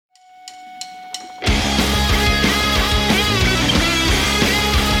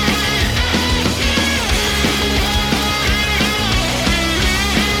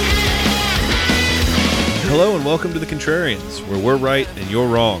and welcome to The Contrarians, where we're right and you're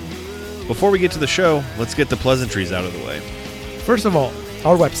wrong. Before we get to the show, let's get the pleasantries out of the way. First of all,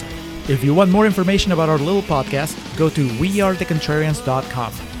 our website. If you want more information about our little podcast, go to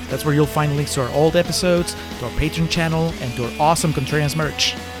wearethecontrarians.com. That's where you'll find links to our old episodes, to our Patreon channel, and to our awesome Contrarians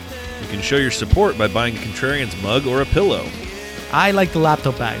merch. You can show your support by buying a Contrarians mug or a pillow. I like the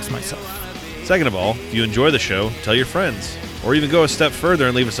laptop bags myself. Second of all, if you enjoy the show, tell your friends. Or even go a step further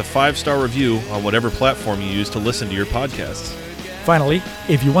and leave us a 5-star review on whatever platform you use to listen to your podcasts. Finally,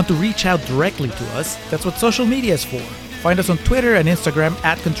 if you want to reach out directly to us, that's what social media is for. Find us on Twitter and Instagram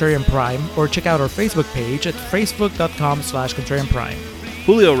at Contrarian Prime, or check out our Facebook page at facebook.com/Contrarian Prime.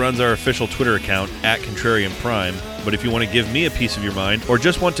 Julio runs our official Twitter account at Contrarian Prime, but if you want to give me a piece of your mind or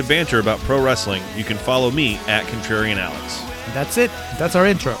just want to banter about pro wrestling, you can follow me at Contrarian Alex. That's it. That's our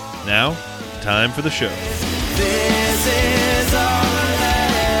intro. Now, time for the show. This is our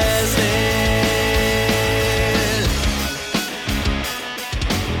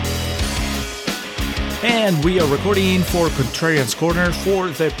And we are recording for Contrarian's Corner for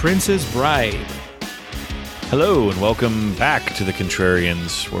The Princess Bride. Hello and welcome back to The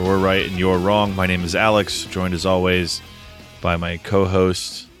Contrarians, where we're right and you're wrong. My name is Alex, joined as always by my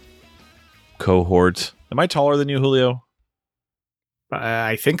co-host, cohort. Am I taller than you, Julio?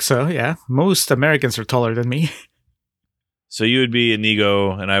 I think so, yeah. Most Americans are taller than me. So you would be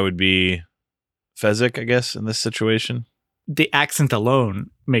Inigo and I would be Fezzik, I guess, in this situation? The accent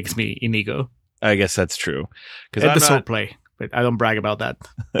alone makes me Inigo. I guess that's true. And the swordplay, but I don't brag about that.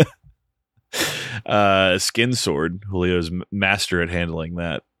 Skin sword. Julio's master at handling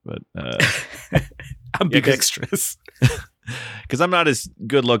that. But ambidextrous. Because I'm not as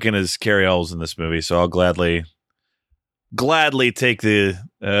good looking as Cary Elwes in this movie, so I'll gladly take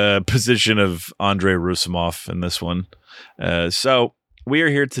the position of Andrei Roussimoff in this one. So we are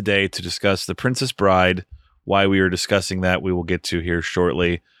here today to discuss The Princess Bride. Why we are discussing that, we will get to here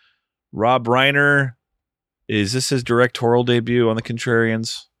shortly. Rob Reiner, is this his directorial debut on The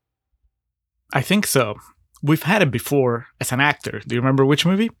Contrarians? I think so. We've had him before as an actor. Do you remember which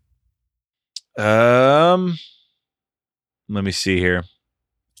movie? Let me see here.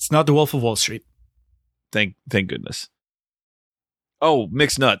 It's not The Wolf of Wall Street. Thank goodness. Oh,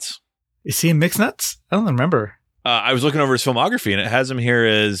 Mixed Nuts. Is he in Mixed Nuts? I don't remember. I was looking over his filmography, and it has him here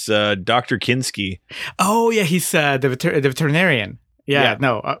as Dr. Kinski. Oh, yeah, he's the veterinarian. Yeah,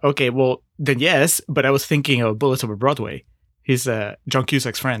 no. Okay, well, then yes, but I was thinking of Bullets Over Broadway. He's John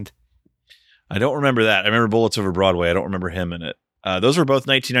Cusack's friend. I don't remember that. I remember Bullets Over Broadway. I don't remember him in it. Those were both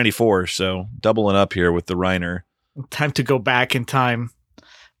 1994, so doubling up here with the Reiner. Time to go back in time.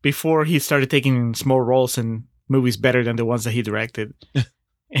 Before he started taking small roles in movies better than the ones that he directed.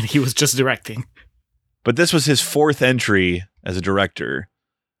 And he was just directing. But this was his fourth entry as a director,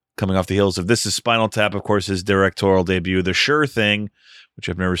 coming off the heels of This Is Spinal Tap, of course, his directorial debut, The Sure Thing, which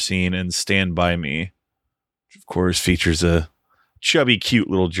I've never seen, and Stand By Me, which of course features a chubby, cute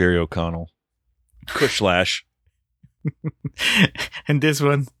little Jerry O'Connell. Kushlash. And this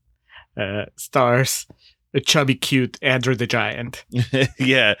one stars a chubby, cute Andrew the Giant.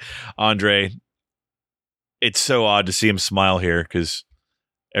 Yeah, Andre. It's so odd to see him smile here, because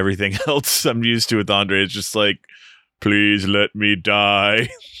everything else I'm used to with Andre is just like, please let me die.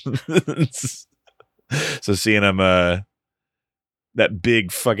 So seeing him that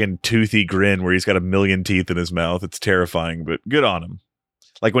big fucking toothy grin where he's got 1,000,000 teeth in his mouth, it's terrifying, but good on him.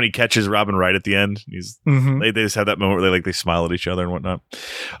 Like when he catches Robin Wright at the end, they just have that moment where they smile at each other and whatnot.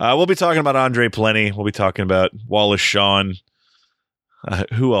 We'll be talking about Andre plenty. We'll be talking about Wallace Shawn.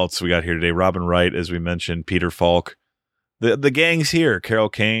 Who else we got here today? Robin Wright, as we mentioned, Peter Falk. The gang's here. Carole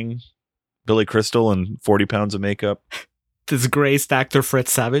King, Billy Crystal, and 40 pounds of makeup. Disgraced actor Fred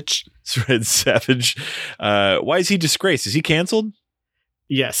Savage. Fred Savage. Why is he disgraced? Is he canceled?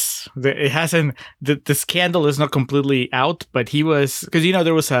 Yes. It hasn't. The scandal is not completely out, but he was, because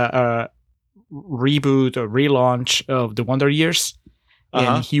there was a reboot or relaunch of The Wonder Years,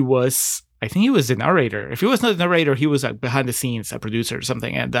 and he was, I think he was the narrator. If he was not the narrator, he was behind the scenes, a producer or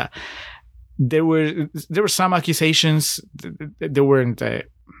something, and there were some accusations. There weren't. I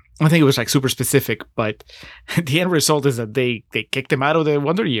think it was super specific, but the end result is that they kicked him out of the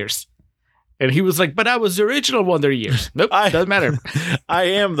Wonder Years. And he was like, but I was the original Wonder Years. Nope, doesn't matter. I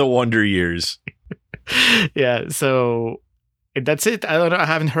am the Wonder Years. Yeah, so that's it. I don't know. I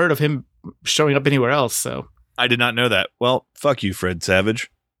haven't heard of him showing up anywhere else. So I did not know that. Well, fuck you, Fred Savage.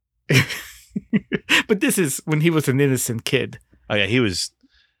 But this is when he was an innocent kid. Oh, yeah, he was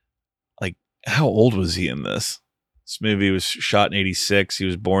how old was he in this? This movie was shot in 86. He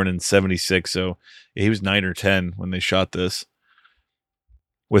was born in 76. So he was 9 or 10 when they shot this.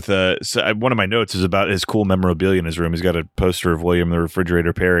 With one of my notes is about his cool memorabilia in his room. He's got a poster of William the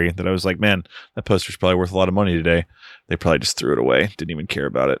Refrigerator Perry that I was like, man, that poster's probably worth a lot of money today. They probably just threw it away. Didn't even care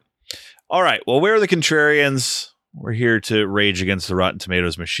about it. All right. Well, we're the Contrarians. We're here to rage against the Rotten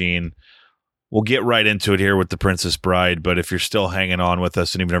Tomatoes machine. We'll get right into it here with The Princess Bride. But if you're still hanging on with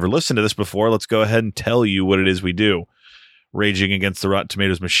us and you've never listened to this before, let's go ahead and tell you what it is we do. Raging against the Rotten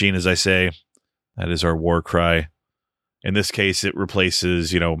Tomatoes machine, as I say, that is our war cry. In this case, it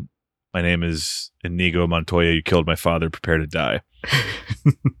replaces, my name is Inigo Montoya. You killed my father. Prepare to die.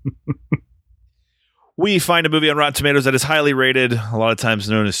 We find a movie on Rotten Tomatoes that is highly rated, a lot of times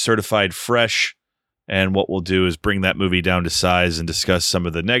known as certified fresh. And what we'll do is bring that movie down to size and discuss some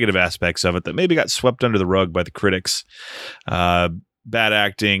of the negative aspects of it that maybe got swept under the rug by the critics. Bad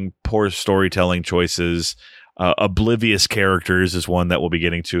acting, poor storytelling choices, oblivious characters is one that we'll be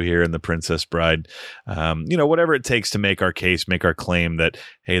getting to here in The Princess Bride. Whatever it takes to make our case, make our claim that,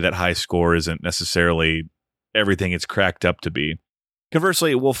 hey, that high score isn't necessarily everything it's cracked up to be.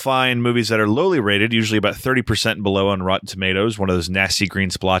 Conversely, we'll find movies that are lowly rated, usually about 30% and below on Rotten Tomatoes, one of those nasty green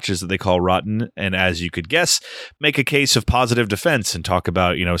splotches that they call rotten. And as you could guess, make a case of positive defense and talk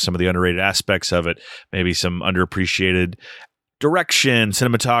about, some of the underrated aspects of it, maybe some underappreciated direction,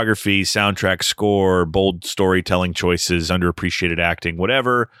 cinematography, soundtrack, score, bold storytelling choices, underappreciated acting,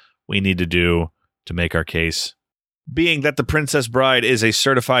 whatever we need to do to make our case. Being that The Princess Bride is a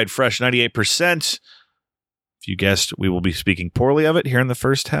certified fresh 98%, if you guessed we will be speaking poorly of it here in the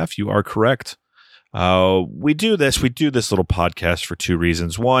first half, you are correct. We do this little podcast for two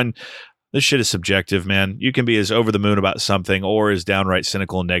reasons. One, this shit is subjective, man. You can be as over the moon about something or as downright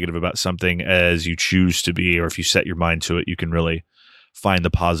cynical and negative about something as you choose to be, or if you set your mind to it, you can really find the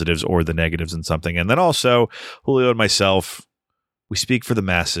positives or the negatives in something. And then also, Julio and myself, we speak for the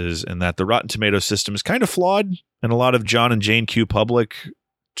masses, and that the Rotten Tomatoes system is kind of flawed, and a lot of John and Jane Q public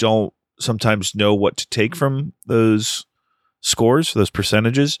don't sometimes know what to take from those scores, those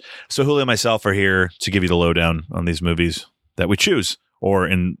percentages. So Julio and myself are here to give you the lowdown on these movies that we choose. Or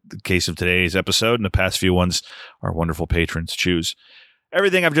in the case of today's episode and the past few ones, our wonderful patrons choose.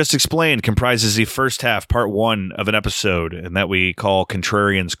 Everything I've just explained comprises the first half, part one of an episode, and that we call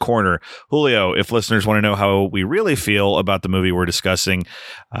Contrarian's Corner. Julio, if listeners want to know how we really feel about the movie we're discussing,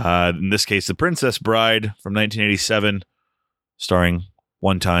 in this case, The Princess Bride from 1987, starring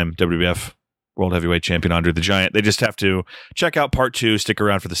one-time WWF World Heavyweight Champion Andre the Giant, they just have to check out part two, stick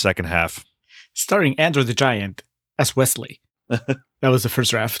around for the second half. Starring Andre the Giant as Wesley. That was the first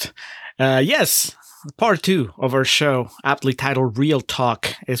draft. Yes, part two of our show, aptly titled Real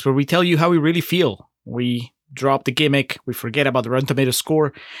Talk, is where we tell you how we really feel. We drop the gimmick, we forget about the Rotten Tomatoes score,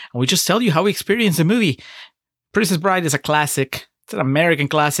 and we just tell you how we experience the movie. Princess Bride is a classic. It's an American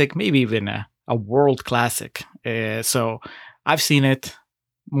classic, maybe even a world classic. So I've seen it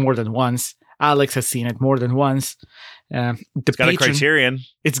more than once. Alex has seen it more than once. It's got a criterion.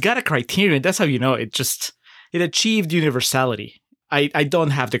 It's got a criterion. That's how you know it. It achieved universality. I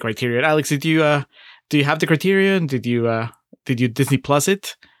don't have the criterion. Alex, do you have the criterion? Did you Disney Plus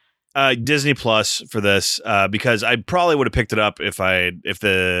it? Disney Plus for this, because I probably would have picked it up if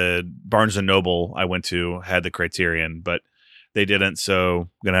the Barnes and Noble I went to had the criterion, but they didn't, so I'm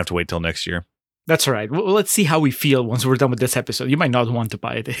gonna have to wait till next year. That's all right. Well, let's see how we feel once we're done with this episode. You might not want to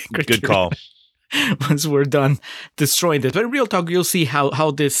buy it. Good call. Once we're done destroying this. But in Real Talk, you'll see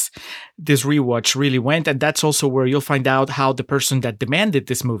how this rewatch really went. And that's also where you'll find out how the person that demanded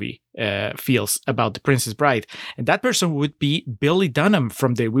this movie feels about The Princess Bride. And that person would be Billy Dunham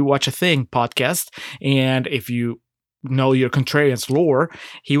from the We Watch a Thing podcast. And if you know your Contrarians lore,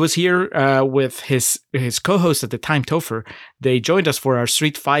 he was here with his co-host at the time, Topher. They joined us for our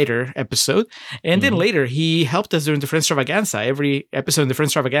Street Fighter episode, and then later he helped us during the Friendstravaganza. Every episode in the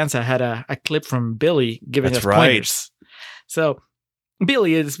Friendstravaganza had a clip from Billy giving us pointers. So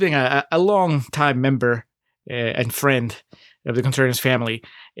Billy is being a long time member and friend of the Contrarians family,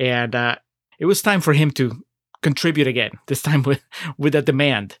 and it was time for him to contribute again, this time with a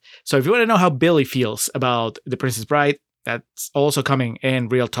demand. So if you want to know how Billy feels about The Princess Bride, that's also coming in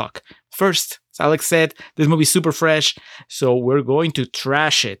Real Talk. First, as Alex said, this movie's super fresh, so we're going to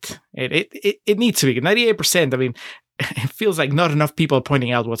trash it. It needs to be. 98%, I mean, it feels like not enough people are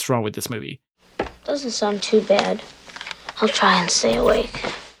pointing out what's wrong with this movie. Doesn't sound too bad. I'll try and stay awake.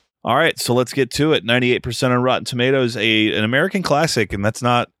 All right, so let's get to it. 98% on Rotten Tomatoes, an American classic, and that's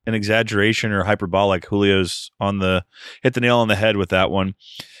not an exaggeration or hyperbolic. Julio's hit the nail on the head with that one.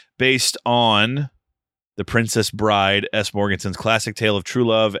 Based on The Princess Bride, S. Morgensen's classic tale of true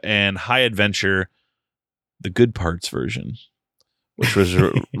love and high adventure, the Good Parts version, which was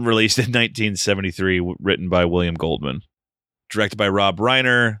released in 1973, written by William Goldman. directed by Rob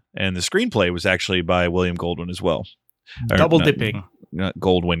Reiner, and the screenplay was actually by William Goldwyn as well. Double dipping. Not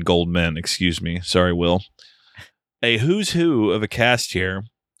Goldwyn, Goldman, excuse me. Sorry, Will. A who's who of a cast here.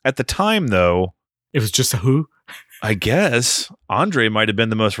 At the time, though, it was just a who? I guess Andre might have been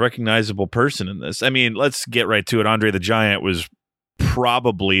the most recognizable person in this. I mean, let's get right to it. Andre the Giant was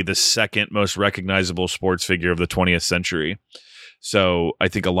probably the second most recognizable sports figure of the 20th century. So I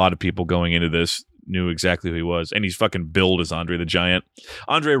think a lot of people going into this knew exactly who he was. And he's fucking billed as Andre the Giant.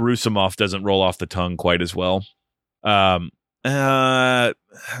 Andre Roussimoff doesn't roll off the tongue quite as well. Maybe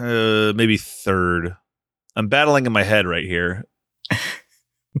third. I'm battling in my head right here.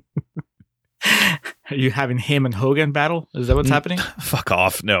 Are you having him and Hogan battle? Is that what's happening? Fuck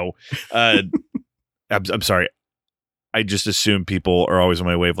off. No. I'm sorry. I just assume people are always on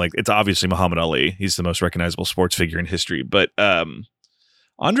my wave. Like, it's obviously Muhammad Ali. He's the most recognizable sports figure in history. But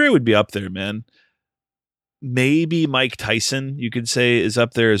Andre would be up there, man. Maybe Mike Tyson, you could say, is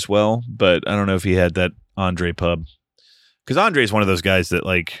up there as well. But I don't know if he had that Andre pub. Because Andre is one of those guys that,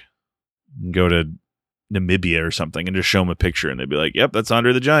 like, go to Namibia or something and just show him a picture and they'd be like, yep, that's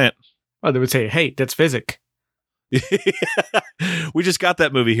Andre the Giant. Oh, they would say, hey, that's Physic. We just got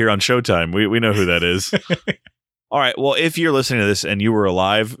that movie here on Showtime. We know who that is. All right. Well, if you're listening to this and you were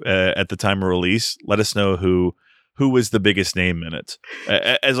alive at the time of release, let us know who was the biggest name in it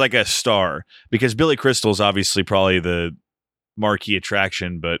as like a star, because Billy Crystal is obviously probably the marquee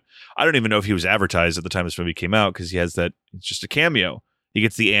attraction, but I don't even know if he was advertised at the time this movie came out because he has that. It's just a cameo. He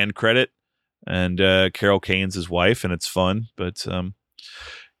gets the and credit and Carol Kane's his wife, and it's fun. But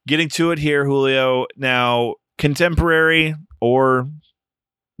getting to it here, Julio. Now, contemporary or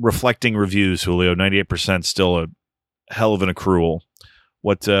reflecting reviews, Julio, 98% still a hell of an accrual.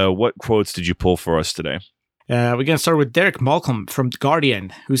 What quotes did you pull for us today? We're going to start with Derek Malcolm from The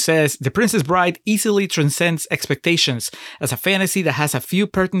Guardian, who says, The Princess Bride easily transcends expectations as a fantasy that has a few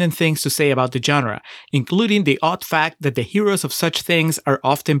pertinent things to say about the genre, including the odd fact that the heroes of such things are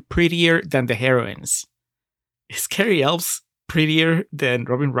often prettier than the heroines. Is Carrie Elves prettier than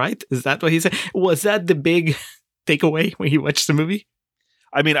Robin Wright? Is that what he said? Was that the big takeaway when you watched the movie?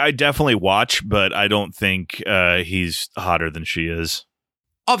 I mean, I definitely watch, but I don't think he's hotter than she is.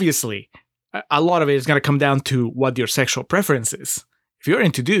 Obviously, a lot of it is going to come down to what your sexual preference is. If you're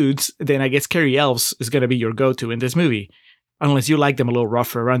into dudes, then I guess Carrie Elves is going to be your go-to in this movie. Unless you like them a little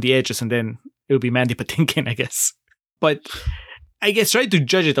rougher around the edges, and then it would be Mandy Patinkin, I guess. But I guess trying to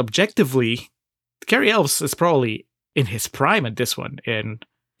judge it objectively, Carrie Elves is probably in his prime at this one. And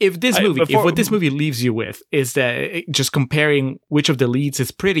if what this movie leaves you with is that just comparing which of the leads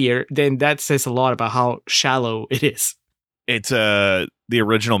is prettier, then that says a lot about how shallow it is. It's the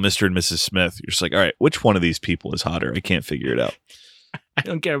original Mr. and Mrs. Smith. You're just like, all right, which one of these people is hotter? I can't figure it out. I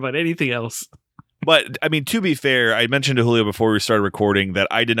don't care about anything else. But, I mean, to be fair, I mentioned to Julio before we started recording that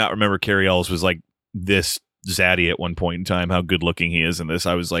I did not remember Carrie Elves was like this zaddy at one point in time, how good looking he is in this.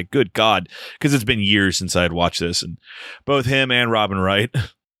 I was like, good God, because it's been years since I had watched this. And both him and Robin Wright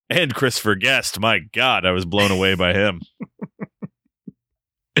and Christopher Guest, my God, I was blown away by him.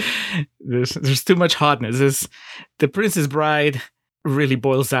 There's too much hotness. The Princess Bride really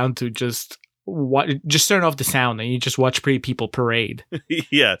boils down to just turn off the sound and you just watch pretty people parade.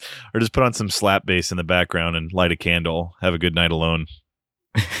 Yeah, or just put on some slap bass in the background and light a candle. Have a good night alone.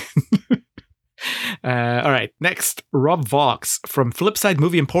 All right, next, Rob Vox from Flipside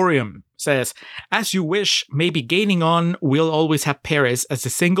Movie Emporium says, as you wish, maybe gaining on, we'll always have Paris as the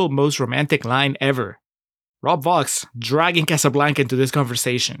single most romantic line ever. Rob Vox dragging Casablanca into this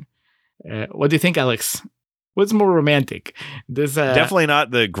conversation. What do you think, Alex? What's more romantic? This definitely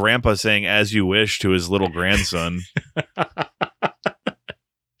not the grandpa saying "as you wish" to his little grandson.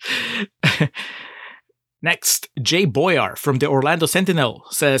 Next, Jay Boyar from the Orlando Sentinel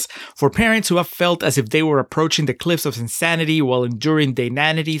says, for parents who have felt as if they were approaching the cliffs of insanity while enduring the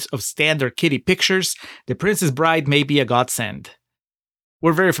inanities of standard kiddie pictures, The Princess Bride may be a godsend.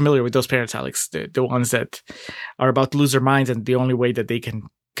 We're very familiar with those parents, Alex, the ones that are about to lose their minds, and the only way that they can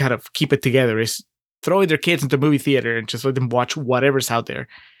kind of keep it together is throwing their kids into the movie theater and just let them watch whatever's out there.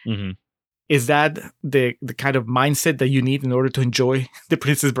 Mm-hmm. Is that the kind of mindset that you need in order to enjoy The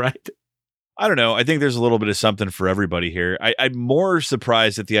Princess Bride? I don't know. I think there's a little bit of something for everybody here. I'm more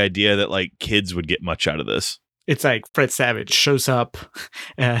surprised at the idea that like kids would get much out of this. It's like Fred Savage shows up,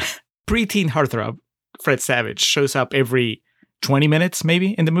 preteen heartthrob Fred Savage shows up every 20 minutes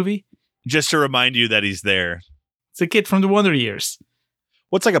maybe in the movie. Just to remind you that he's there. It's a kid from the Wonder Years.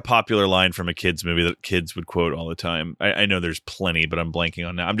 What's like a popular line from a kid's movie that kids would quote all the time? I know there's plenty, but I'm blanking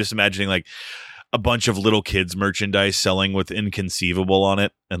on now. I'm just imagining like, a bunch of little kids merchandise selling with Inconceivable on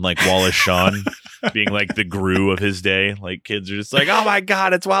it, and like Wallace Shawn being like the Gru of his day. Like kids are just like, oh my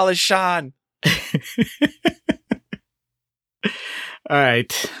God, it's Wallace Shawn. All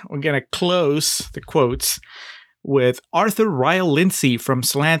right, we're going to close the quotes with Arthur Ryle Lindsay from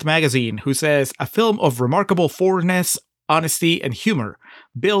Slant Magazine, who says, a film of remarkable forwardness, honesty, and humor,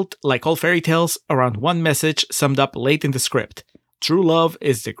 built, like all fairy tales, around one message summed up late in the script. True love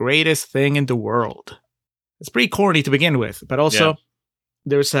is the greatest thing in the world. It's pretty corny to begin with, but also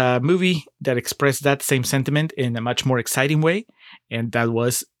there's a movie that expressed that same sentiment in a much more exciting way, and that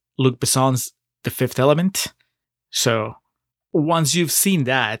was Luc Besson's The Fifth Element. So once you've seen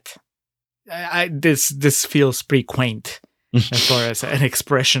that, this feels pretty quaint as far as an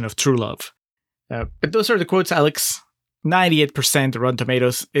expression of true love. But those are the quotes, Alex. 98% Rotten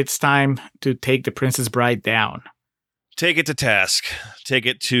Tomatoes. It's time to take The Princess Bride down. Take it to task. Take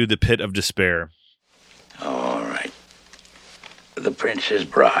it to the pit of despair. All right. The Princess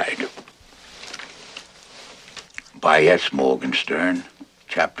Bride. By S. Morgenstern,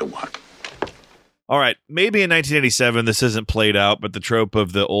 Chapter 1. All right, maybe in 1987 this isn't played out, but the trope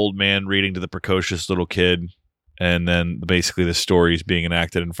of the old man reading to the precocious little kid and then basically the stories being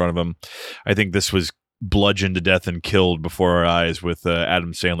enacted in front of him. I think this was bludgeoned to death and killed before our eyes with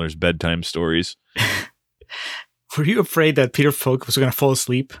Adam Sandler's bedtime stories. Were you afraid that Peter Falk was going to fall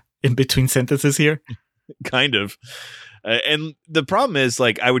asleep in between sentences here? Kind of. And the problem is,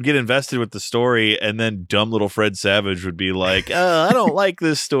 like, I would get invested with the story, and then dumb little Fred Savage would be like, I don't like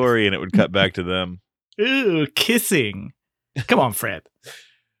this story, and it would cut back to them. Ooh, kissing. Come on, Fred.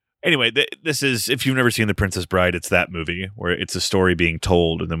 Anyway, this is, if you've never seen The Princess Bride, it's that movie where it's a story being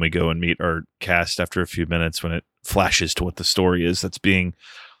told, and then we go and meet our cast after a few minutes when it flashes to what the story is that's being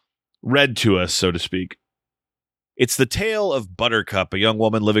read to us, so to speak. It's the tale of Buttercup, a young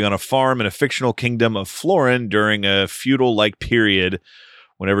woman living on a farm in a fictional kingdom of Florin during a feudal-like period.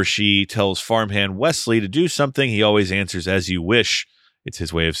 Whenever she tells farmhand Wesley to do something, he always answers, as you wish. It's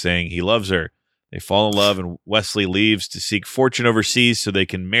his way of saying he loves her. They fall in love, and Wesley leaves to seek fortune overseas so they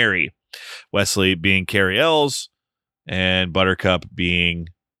can marry. Wesley being Carrie Ells, and Buttercup being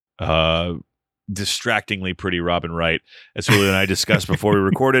distractingly pretty Robin Wright. As Julio and I discussed before we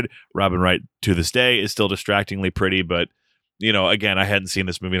recorded, Robin Wright to this day is still distractingly pretty, but, you know, again, I hadn't seen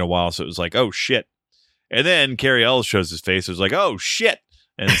this movie in a while, so it was like, oh, shit. And then Carrie Ells shows his face. It was like, oh, shit.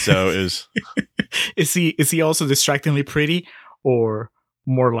 And so it was... Is he also distractingly pretty, or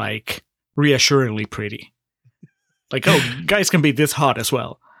more like reassuringly pretty? Like, oh, guys can be this hot as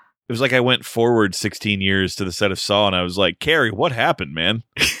well. It was like I went forward 16 years to the set of Saw, and I was like, Carrie, what happened, man?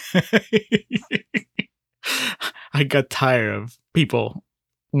 I got tired of people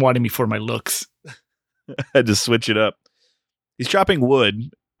wanting me for my looks. I had to switch it up. He's chopping wood,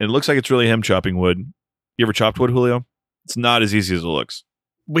 and it looks like it's really him chopping wood. You ever chopped wood, Julio? It's not as easy as it looks.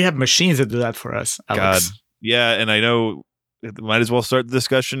 We have machines that do that for us, Alex. God. Yeah, and I know, might as well start the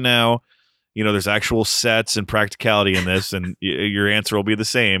discussion now. You know, there's actual sets and practicality in this, and your answer will be the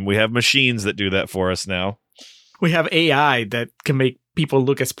same. We have machines that do that for us now. We have AI that can make people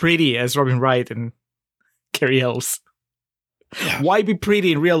look as pretty as Robin Wright and Carrie Ells. Yeah. Why be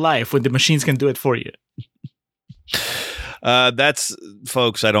pretty in real life when the machines can do it for you? That's,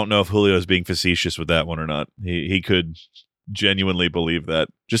 folks, I don't know if Julio is being facetious with that one or not. He could genuinely believe that.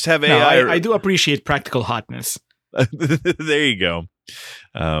 Just have AI. I do appreciate practical hotness. There you go.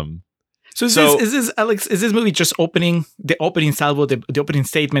 So is this Alex? Is this movie just opening? The opening salvo, the opening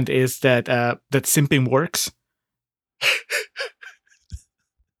statement is that that simping works.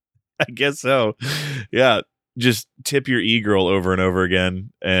 I guess so. Yeah, just tip your e-girl over and over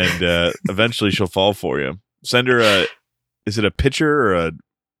again, and eventually she'll fall for you. Send her is it a pitcher or a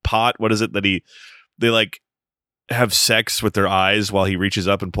pot? What is it that they like have sex with their eyes while he reaches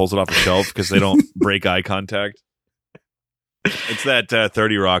up and pulls it off the shelf because they don't break eye contact? It's that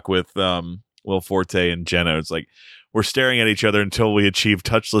 30 Rock with Will Forte and Jenna. It's like, we're staring at each other until we achieve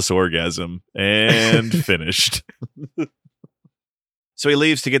touchless orgasm, and finished. So he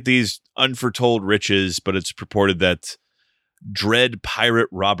leaves to get these unforetold riches, but it's purported that Dread Pirate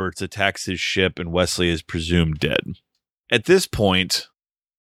Roberts attacks his ship and Wesley is presumed dead. At this point,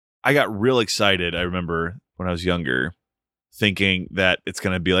 I got real excited. I remember when I was younger thinking that it's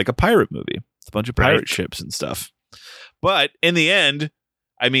going to be like a pirate movie. It's a bunch of pirate ships and stuff. But in the end,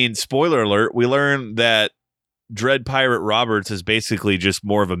 I mean, spoiler alert, we learn that Dread Pirate Roberts is basically just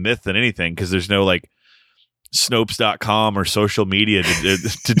more of a myth than anything, because there's no like Snopes.com or social media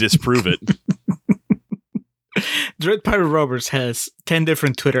to disprove it. Dread Pirate Roberts has 10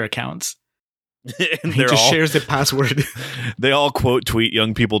 different Twitter accounts. And He just shares the password. They all quote tweet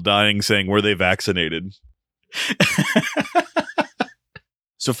young people dying saying, "Were they vaccinated?"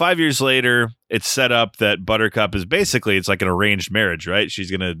 So 5 years later, it's set up that Buttercup is basically, it's like an arranged marriage, right? She's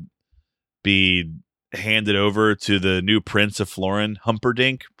going to be handed over to the new Prince of Florin,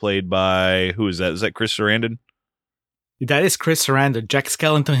 Humperdinck, played by, who is that? Is that Chris Sarandon? That is Chris Sarandon, Jack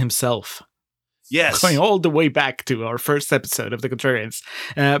Skellington himself. Yes. Going all the way back to our first episode of The Contrarians.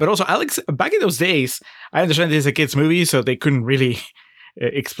 But also, Alex, back in those days, I understand this is a kid's movie, so they couldn't really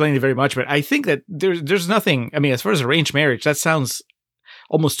explain it very much. But I think that there's nothing, I mean, as far as arranged marriage, that sounds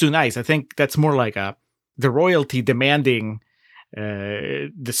almost too nice. I think that's more like the royalty demanding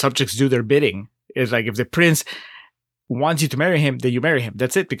the subjects do their bidding. It's like if the prince wants you to marry him, then you marry him.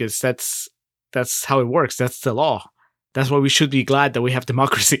 That's it, because that's how it works. That's the law. That's why we should be glad that we have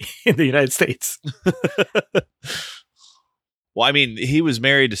democracy in the United States. Well, I mean, he was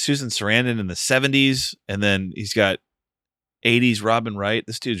married to Susan Sarandon in the 70s, and then he's got 80s Robin Wright.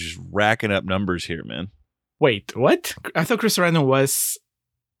 This dude's just racking up numbers here, man. Wait, what? I thought Chris Sarandon was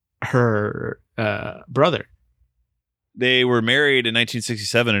her brother. They were married in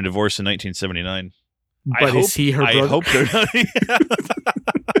 1967 and divorced in 1979. But is he her brother? I hope they're not.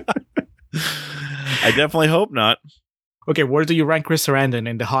 I definitely hope not. Okay, where do you rank Chris Sarandon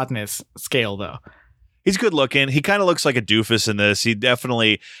in the hotness scale, though? He's good looking. He kind of looks like a doofus in this. He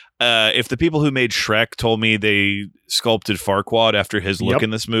definitely, if the people who made Shrek told me they sculpted Farquaad after his look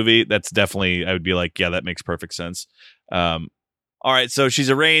in this movie, that's definitely, I would be like, yeah, that makes perfect sense. All right, so she's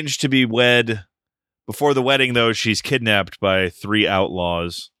arranged to be wed. Before the wedding, though, she's kidnapped by 3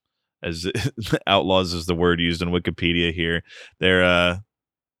 outlaws. As outlaws is the word used in Wikipedia here. They're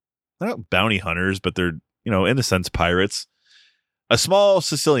not bounty hunters, but they're, in a sense, pirates. A small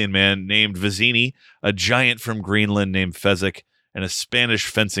Sicilian man named Vizzini, a giant from Greenland named Fezzik, and a Spanish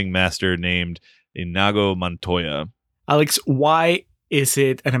fencing master named Inigo Montoya. Alex, why is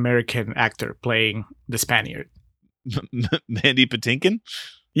it an American actor playing the Spaniard? Mandy Patinkin?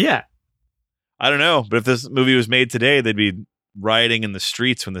 Yeah. I don't know, but if this movie was made today, they'd be rioting in the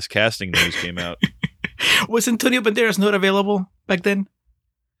streets when this casting news came out. Was Antonio Banderas not available back then?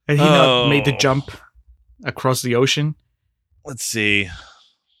 Had he not made the jump across the ocean? Let's see.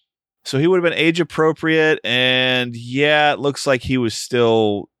 So he would have been age appropriate, and yeah, it looks like he was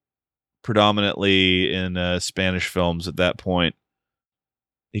still predominantly in Spanish films at that point.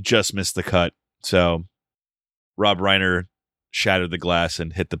 He just missed the cut. So Rob Reiner shattered the glass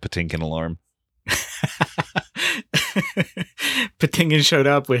and hit the Patinkin alarm. Patinkin showed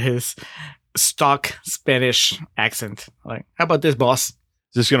up with his stock Spanish accent. Like, how about this, boss? Is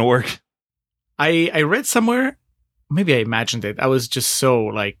this going to work? I read somewhere, maybe I imagined it. I was just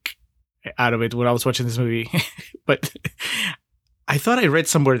so out of it when I was watching this movie. But I thought I read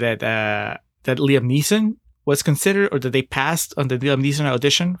somewhere that Liam Neeson was considered, or that they passed on the Liam Neeson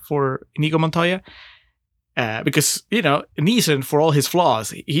audition for Inigo Montoya. Because, Neeson, for all his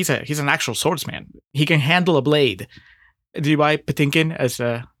flaws, he's an actual swordsman. He can handle a blade. Do you buy Patinkin as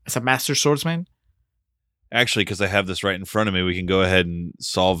a master swordsman? Actually, because I have this right in front of me, we can go ahead and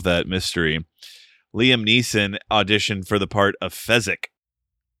solve that mystery. Liam Neeson auditioned for the part of Fezzik.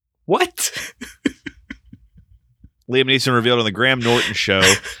 What? Liam Neeson revealed on the Graham Norton show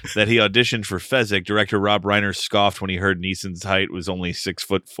that he auditioned for Fezzik. Director Rob Reiner scoffed when he heard Neeson's height was only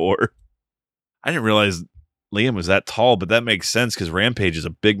 6'4". I didn't realize Liam was that tall, but that makes sense because Rampage is a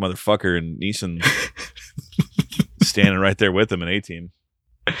big motherfucker and Neeson standing right there with him in 18.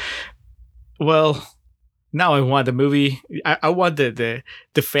 Well, now I want the movie. I want the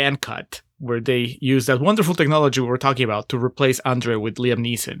fan cut where they use that wonderful technology we were talking about to replace Andre with Liam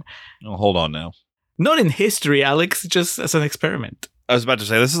Neeson. Oh, hold on now. Not in history, Alex, just as an experiment. I was about to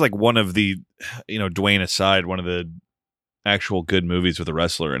say, this is like one of the, Dwayne aside, one of the actual good movies with a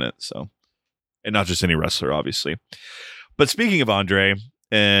wrestler in it. So, and not just any wrestler, obviously. But speaking of Andre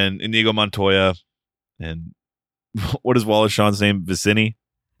and Inigo Montoya, and what is Wallace Shawn's name? Vizzini,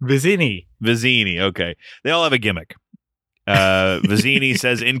 okay. They all have a gimmick. Vizzini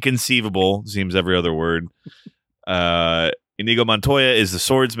says inconceivable, seems every other word. Inigo Montoya is the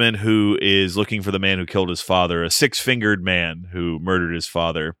swordsman who is looking for the man who killed his father, a 6-fingered man who murdered his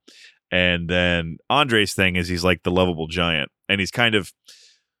father. And then Andre's thing is he's like the lovable giant, and he's kind of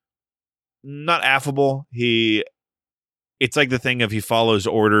not affable. It's like the thing of he follows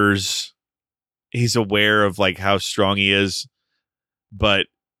orders. He's aware of like how strong he is, but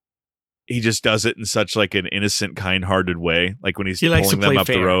he just does it in such like an innocent, kind-hearted way. Like when he's pulling them up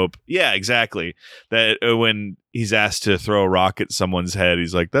the rope. Yeah, exactly. That when he's asked to throw a rock at someone's head,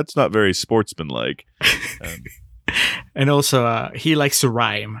 he's like, that's not very sportsmanlike. And also, he likes to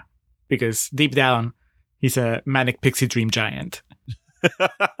rhyme. because deep down, he's a manic pixie dream giant.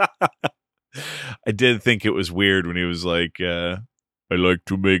 I did think it was weird when he was like, I like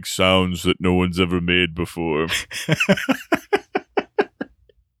to make sounds that no one's ever made before.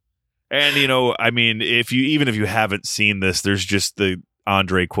 And, you know, I mean, even if you haven't seen this, there's just the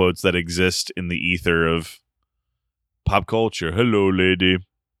Andre quotes that exist in the ether of pop culture. Hello, lady.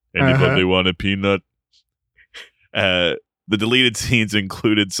 Anybody want a peanut? The deleted scenes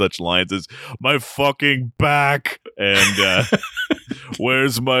included such lines as, my fucking back, and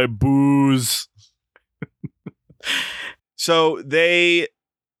where's my booze? So they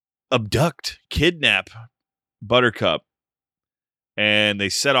kidnap Buttercup, and they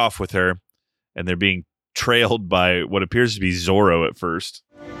set off with her, and they're being trailed by what appears to be Zorro at first.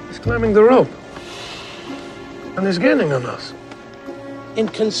 He's climbing the rope, and he's gaining on us.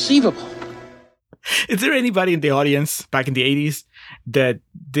 Inconceivable. Is there anybody in the audience back in the 80s that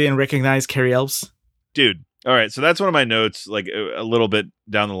didn't recognize Cary Elves? Dude, all right, so that's one of my notes, like a little bit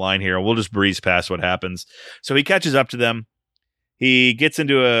down the line here. We'll just breeze past what happens. So he catches up to them. He gets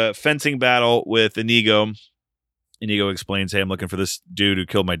into a fencing battle with Inigo. Inigo explains, hey, I'm looking for this dude who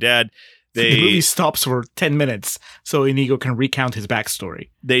killed my dad. The movie stops for 10 minutes so Inigo can recount his backstory.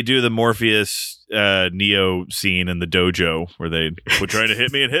 They do the Morpheus Neo scene in the dojo where they were trying to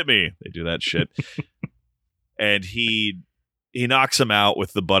hit me and hit me. They do that shit. And he knocks him out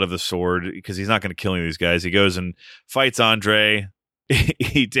with the butt of the sword because he's not going to kill any of these guys. He goes and fights Andre.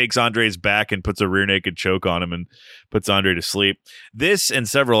 He takes Andre's back and puts a rear naked choke on him and puts Andre to sleep. This and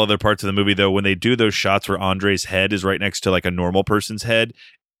several other parts of the movie, though, when they do those shots where Andre's head is right next to like a normal person's head,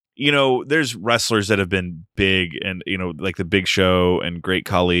 you know, there's wrestlers that have been big and, you know, like the Big Show and Great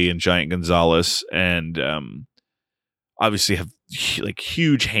Khali and Giant Gonzalez and obviously have like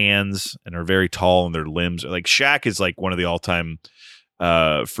huge hands and are very tall and their limbs. Like Shaq is like one of the all-time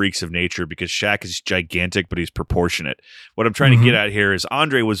freaks of nature because Shaq is gigantic, but he's proportionate. What I'm trying to get at here is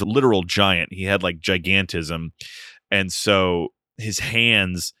Andre was a literal giant. He had like gigantism. And so his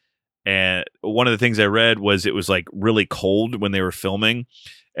hands, and one of the things I read was it was like really cold when they were filming.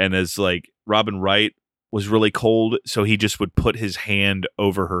 And as like Robin Wright was really cold, so he just would put his hand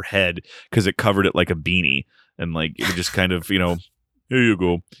over her head because it covered it like a beanie. And like it would just kind of, you know, here you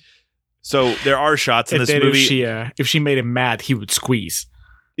go. So there are shots in this movie. If she made him mad, he would squeeze.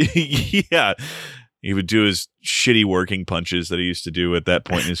 Yeah. He would do his shitty working punches that he used to do at that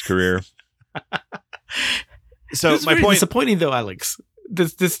point in his career. So my point, disappointing though, Alex.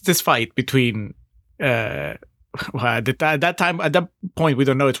 This fight between well, at that point we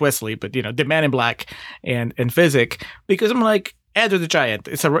don't know it's Wesley, but you know, the Man in Black and Physic, because I'm like, Enter the Giant.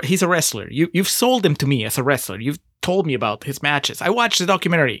 He's a wrestler. You've sold him to me as a wrestler. You've told me about his matches. I watched the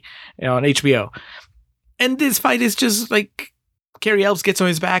documentary on HBO, and this fight is just like Cary Elves gets on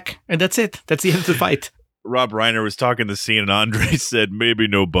his back, and that's it. That's the end of the fight. Rob Reiner was talking to Scene, and Andre said, "Maybe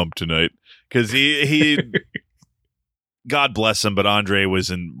no bump tonight," because he God bless him, but Andre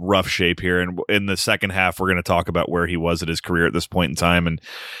was in rough shape here. And in the second half, we're going to talk about where he was at his career at this point in time, and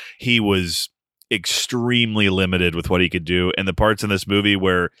he was extremely limited with what he could do. And the parts in this movie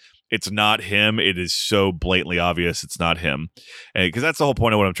where it's not him, it is so blatantly obvious it's not him. Because that's the whole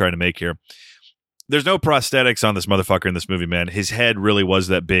point of what I'm trying to make here. There's no prosthetics on this motherfucker in this movie, man. His head really was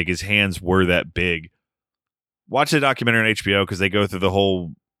that big. His hands were that big. Watch the documentary on HBO because they go through the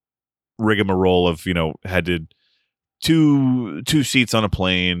whole rigmarole of, you know, had to two seats on a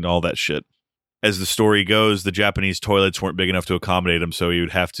plane, all that shit. As the story goes, the Japanese toilets weren't big enough to accommodate him, so he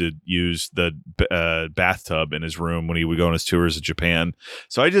would have to use the bathtub in his room when he would go on his tours of Japan.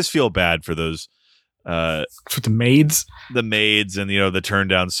 So I just feel bad for those for the maids, and you know the turn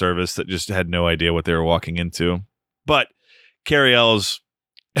down service that just had no idea what they were walking into. But Cary Elves,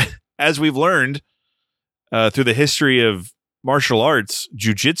 as we've learned through the history of martial arts,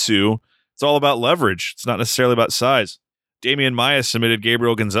 jiu-jitsu, it's all about leverage. It's not necessarily about size. Damian Maya submitted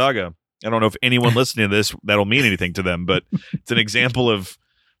Gabriel Gonzaga. I don't know if anyone listening to this, that'll mean anything to them, but it's an example of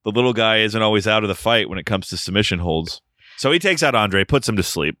the little guy isn't always out of the fight when it comes to submission holds. So he takes out Andre, puts him to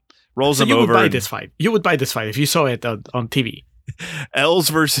sleep, rolls him over. You would buy this fight. You would buy this fight if you saw it on TV. Els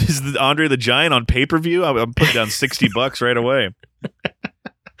versus Andre the Giant on pay-per-view? I'm putting down $60 right away.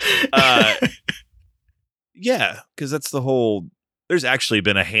 Yeah, because that's the whole... There's actually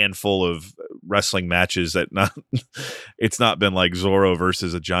been a handful of wrestling matches that it's not been like Zorro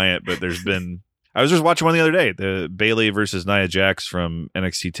versus a giant, but there's been, I was just watching one the other day, the Bayley versus Nia Jax from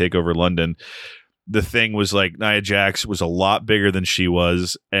NXT TakeOver London. The thing was like Nia Jax was a lot bigger than she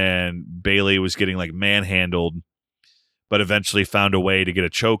was, and Bayley was getting like manhandled, but eventually found a way to get a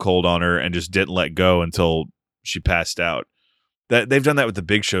chokehold on her and just didn't let go until she passed out. That they've done that with the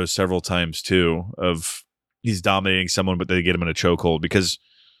Big Show several times too. Of he's dominating someone, but they get him in a chokehold, because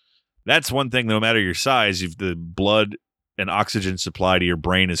that's one thing. No matter your size, if the blood and oxygen supply to your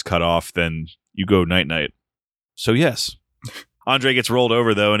brain is cut off, then you go night night. So yes, Andre gets rolled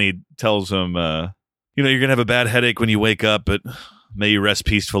over though, and he tells him, you're gonna have a bad headache when you wake up, but may you rest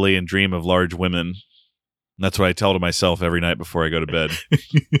peacefully and dream of large women. And that's what I tell to myself every night before I go to bed.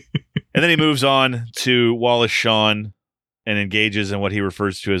 And then he moves on to Wallace Shawn and engages in what he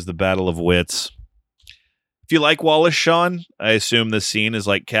refers to as the Battle of Wits. If you like Wallace Shawn, I assume this scene is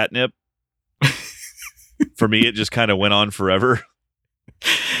like catnip. For me, it just kind of went on forever.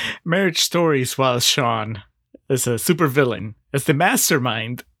 Marriage Stories Wallace Shawn as a supervillain, as the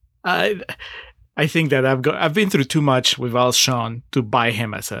mastermind. I think that I've been through too much with Wallace Shawn to buy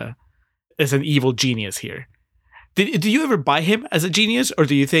him as an evil genius here. Do you ever buy him as a genius, or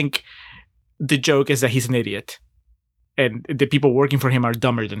do you think the joke is that he's an idiot and the people working for him are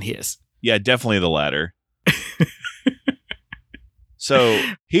dumber than he is? Yeah, definitely the latter. So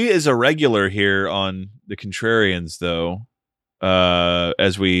he is a regular here on The Contrarians, though,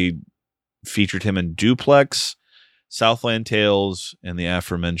 as we featured him in Duplex, Southland Tales, and the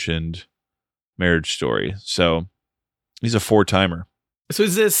aforementioned Marriage Story. So he's a 4-timer. So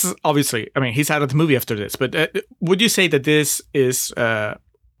is this, obviously, I mean, he's out of the movie after this, but would you say that this is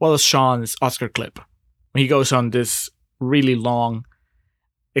Wallace Shawn's Oscar clip? When he goes on this really long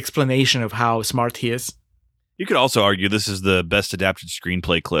explanation of how smart he is? You could also argue this is the best adapted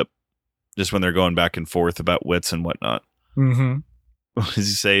screenplay clip, just when they're going back and forth about wits and whatnot. Mm-hmm. What does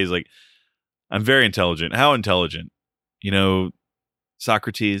he say? He's like, I'm very intelligent. How intelligent?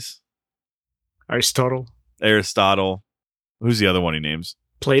 Socrates. Aristotle. Who's the other one he names?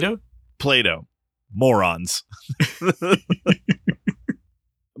 Plato. Morons.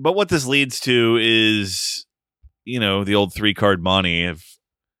 But what this leads to is, the old 3-card Monty of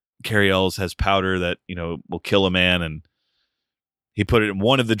Cary Elwes has powder that, will kill a man, and he put it in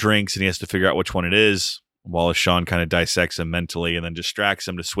one of the drinks and he has to figure out which one it is. Wallace Shawn kind of dissects him mentally and then distracts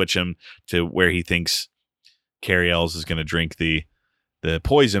him to switch him to where he thinks Cary Elwes is going to drink the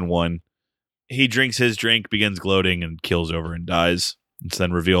poison one. He drinks his drink, begins gloating, and keels over and dies. It's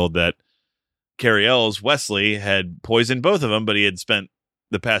then revealed that Cary Elwes, Wesley, had poisoned both of them, but he had spent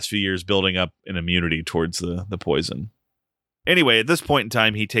the past few years building up an immunity towards the poison. Anyway, at this point in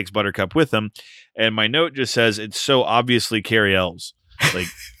time, he takes Buttercup with him, and my note just says, it's so obviously Cary Elwes. Like,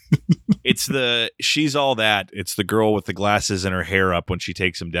 she's all that. It's the girl with the glasses and her hair up when she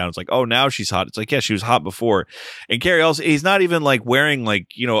takes him down. It's like, oh, now she's hot. It's like, yeah, she was hot before. And Cary Elwes, he's not even like wearing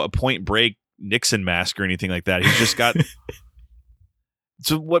a Point Break Nixon mask or anything like that. He's just got...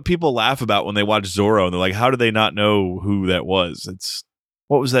 It's what people laugh about when they watch Zorro, and they're like, how do they not know who that was?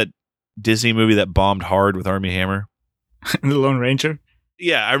 What was that Disney movie that bombed hard with Armie Hammer? The Lone Ranger?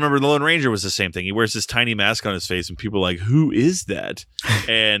 Yeah, I remember the Lone Ranger was the same thing. He wears this tiny mask on his face, and people are like, who is that?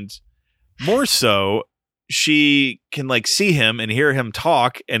 And more so, she can see him and hear him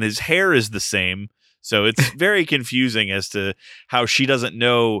talk, and his hair is the same. So it's very confusing as to how she doesn't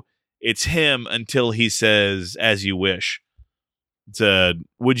know it's him until he says, as you wish. It's a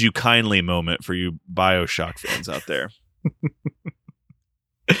would you kindly moment for you BioShock fans out there.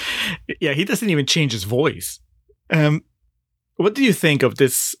 Yeah, he doesn't even change his voice. What do you think of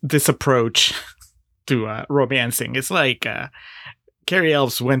this approach to romancing? It's like Cary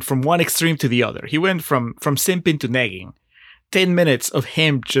Elwes went from one extreme to the other. He went from simping to negging. 10 minutes of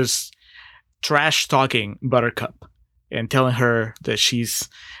him just trash talking Buttercup and telling her that he's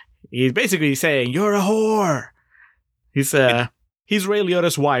basically saying, you're a whore. He's Ray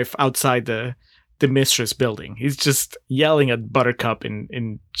Liotta's wife outside the Mistress building. He's just yelling at Buttercup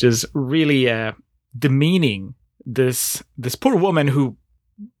and just really demeaning this poor woman who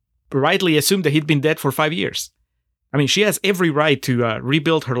rightly assumed that he'd been dead for 5 years. I mean, she has every right to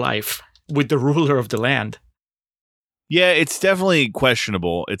rebuild her life with the ruler of the land. Yeah, it's definitely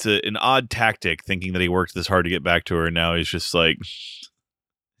questionable. It's an odd tactic, thinking that he worked this hard to get back to her, and now he's just like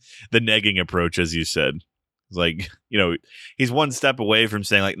the negging approach, as you said. It's like, he's one step away from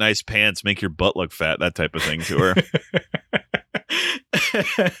saying nice pants, make your butt look fat, that type of thing to her.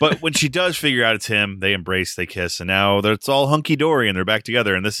 But when she does figure out it's him, they embrace, they kiss, and now it's all hunky-dory and they're back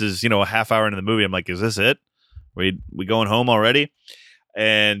together. And this is, a half hour into the movie. I'm like, is this it? We going home already?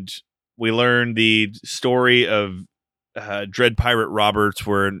 And we learn the story of Dread Pirate Roberts,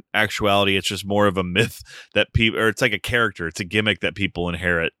 where in actuality it's just more of a myth that people, or it's like a character, it's a gimmick that people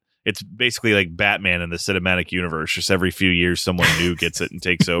inherit. It's basically like Batman in the cinematic universe. Just every few years, someone new gets it and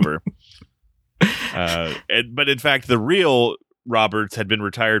takes over. But in fact, the real Roberts had been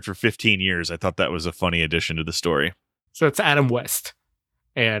retired for 15 years. I thought that was a funny addition to the story. So it's Adam West.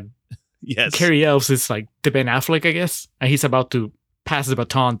 And Yes. Cary Elves is like the Ben Affleck, I guess. And he's about to pass the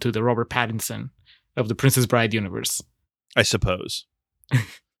baton to the Robert Pattinson of the Princess Bride universe. I suppose.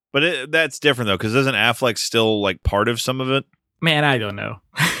 But that's different, though, because isn't Affleck still like part of some of it? Man, I don't know.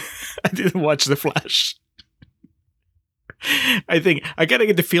 I didn't watch The Flash. I think I kind of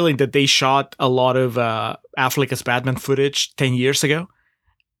get the feeling that they shot a lot of Affleck as Batman footage 10 years ago.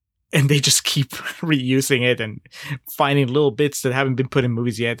 And they just keep reusing it and finding little bits that haven't been put in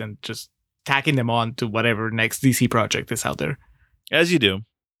movies yet and just tacking them on to whatever next DC project is out there. As you do.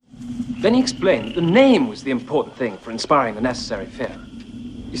 Then he explained that the name was the important thing for inspiring the necessary fear.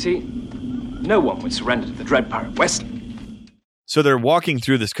 You see, no one would surrender to the dread pirate Wesley. So they're walking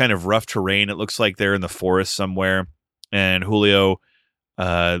through this kind of rough terrain. It looks like they're in the forest somewhere. And Julio,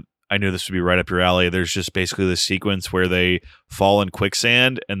 I knew this would be right up your alley. There's just basically this sequence where they fall in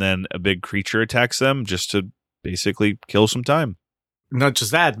quicksand and then a big creature attacks them just to basically kill some time. Not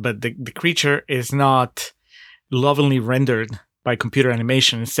just that, but the creature is not lovingly rendered by computer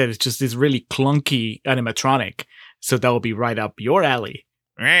animation. Instead, it's just this really clunky animatronic. So that will be right up your alley.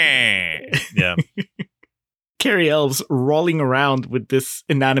 Yeah. Cary Elves rolling around with this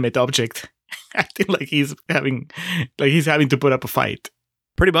inanimate object, acting like he's having to put up a fight.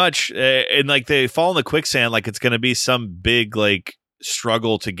 Pretty much. And like they fall in the quicksand like it's going to be some big like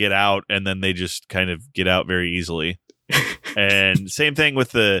struggle to get out, and then they just kind of get out very easily. And same thing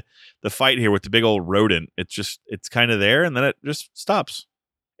with the fight here with the big old rodent. It's kind of there, and then it just stops.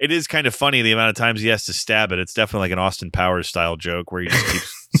 It is kind of funny the amount of times he has to stab it. It's definitely like an Austin Powers style joke where he just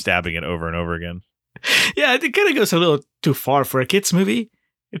keeps stabbing it over and over again. Yeah, it kind of goes a little too far for a kids movie.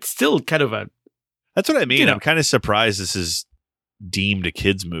 It's still kind of a... That's what I mean. I'm kind of surprised this is deemed a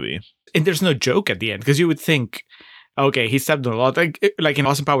kids movie. And there's no joke at the end, because you would think, okay, he stabbed him a lot. Like in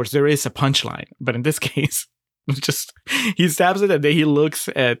Austin Powers, there is a punchline. But in this case, just he stabs it and then he looks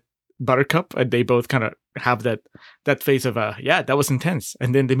at Buttercup and they both kind of have that face of, yeah, that was intense.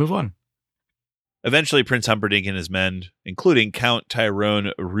 And then they move on. Eventually, Prince Humperdinck and his men, including Count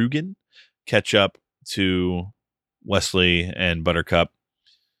Tyrone Rugen, catch up to Wesley and Buttercup.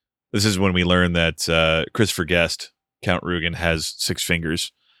 This is when we learn that Christopher Guest, Count Rugen, has 6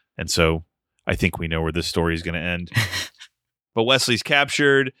 fingers. And so I think we know where this story is going to end. But Wesley's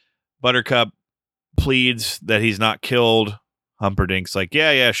captured. Buttercup pleads that he's not killed. Humperdinck's like,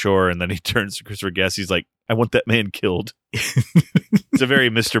 yeah, sure. And then he turns to Christopher Guest. He's like, I want that man killed. It's a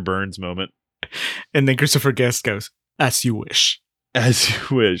very Mr. Burns moment. And then Christopher Guest goes, as you wish. As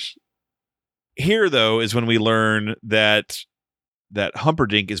you wish. Here, though, is when we learn that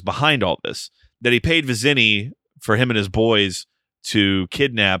Humperdinck is behind all this. That he paid Vizzini for him and his boys to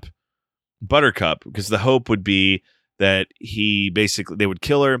kidnap Buttercup, because the hope would be that they would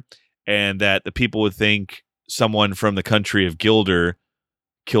kill her, and that the people would think someone from the country of Gilder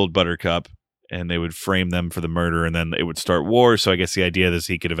killed Buttercup, and they would frame them for the murder, and then it would start war. So I guess the idea is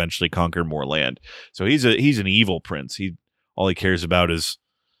he could eventually conquer more land. So he's an evil prince. All he cares about is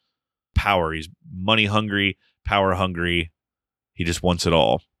power. He's money hungry, power hungry. He just wants it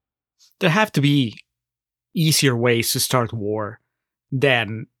all. There have to be easier ways to start war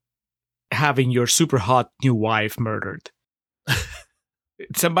than having your super hot new wife murdered.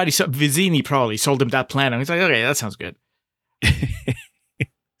 Vizzini probably sold him that plan, and he's like, okay, that sounds good.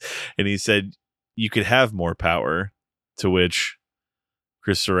 And he said, you could have more power, to which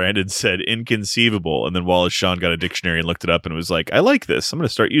Chris Sarandon said, inconceivable. And then Wallace Shawn got a dictionary and looked it up and was like, I like this. I'm going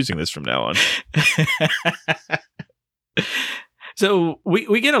to start using this from now on. So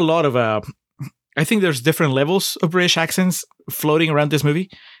we get a lot of, I think there's different levels of British accents floating around this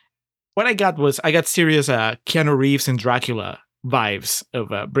movie. What I got serious Keanu Reeves and Dracula vibes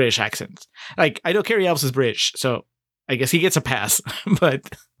of British accents. Like, I know Cary Elves is British, so I guess he gets a pass.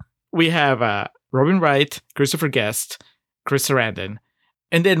 But we have Robin Wright, Christopher Guest, Chris Sarandon,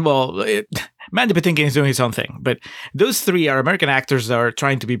 and then, Mandy Patinkin is doing his own thing. But those 3 are American actors that are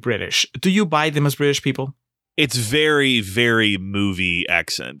trying to be British. Do you buy them as British people? It's very, very movie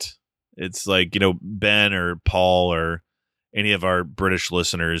accent. It's like, Ben or Paul or any of our British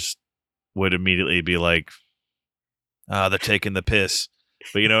listeners would immediately be like, they're taking the piss.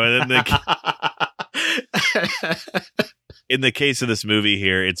 But, in the case of this movie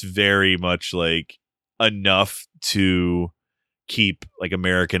here, it's very much like enough to keep like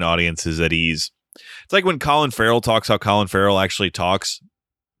American audiences at ease. It's like when Colin Farrell talks how Colin Farrell actually talks,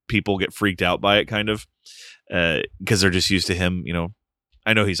 people get freaked out by it kind of, because they're just used to him.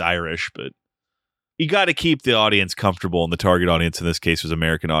 I know he's Irish, but you got to keep the audience comfortable, and the target audience in this case was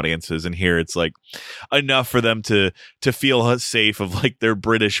American audiences. And here it's like enough for them to feel safe of like they're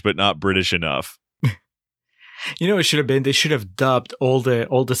British, but not British enough. You know, it should have been. They should have dubbed all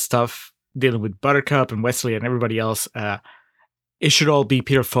the stuff dealing with Buttercup and Wesley and everybody else. It should all be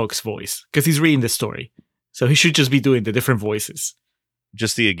Peter Falk's voice because he's reading the story, so he should just be doing the different voices.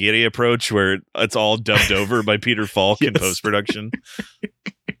 Just the Aguirre approach, where it's all dubbed over by Peter Falk in post production.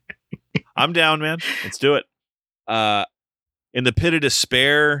 I'm down, man. Let's do it. In the pit of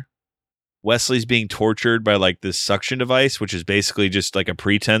despair, Wesley's being tortured by like this suction device, which is basically just like a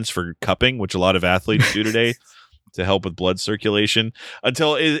pretense for cupping, which a lot of athletes do today to help with blood circulation.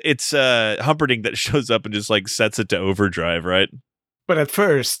 Until it's Humperdinck that shows up and just like sets it to overdrive, right? But at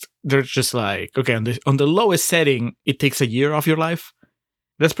first, they're just like, okay, on the lowest setting, it takes a year off your life.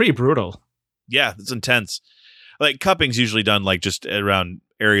 That's pretty brutal. Yeah, it's intense. Like cupping's usually done like just around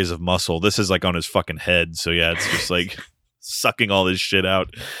areas of muscle. This is like on his fucking head. So yeah, it's just like sucking all this shit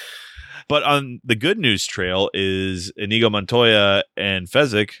out. But on the good news trail is Inigo Montoya and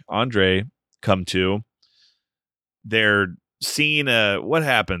Fezzik, Andre, come to. They're seeing what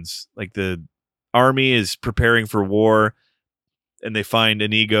happens. Like the army is preparing for war, and they find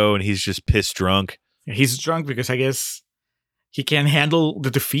Inigo, and he's just pissed drunk. He's drunk because I guess he can't handle the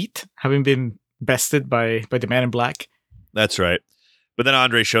defeat, having been bested by the Man in Black. That's right. But then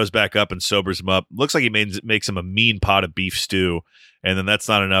Andre shows back up and sobers him up. Looks like he makes him a mean pot of beef stew. And then that's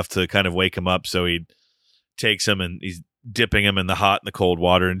not enough to kind of wake him up. So he takes him and he's dipping him in the hot and the cold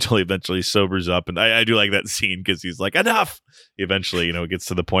water until he eventually sobers up. And I do like that scene because he's like, enough. He eventually, gets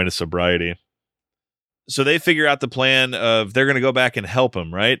to the point of sobriety. So they figure out the plan of they're going to go back and help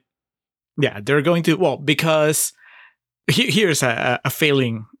him, right? Yeah, they're going to. Well, because here's a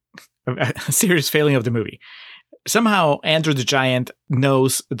failing, a serious failing of the movie. Somehow, Andrew the Giant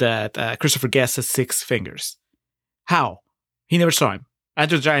knows that Christopher Guest has 6 fingers. How? He never saw him.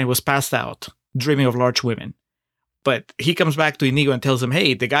 Andrew the Giant was passed out, dreaming of large women. But he comes back to Inigo and tells him,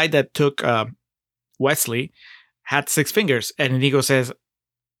 hey, the guy that took Wesley had 6 fingers. And Inigo says,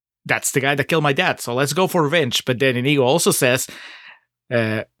 that's the guy that killed my dad, so let's go for revenge. But then Inigo also says,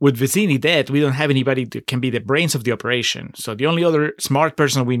 with Vizzini dead, we don't have anybody that can be the brains of the operation. So the only other smart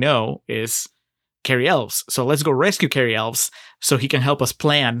person we know is Cary Elves. So let's go rescue Cary Elves so he can help us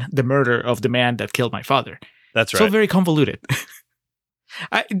plan the murder of the man that killed my father. That's right. So very convoluted.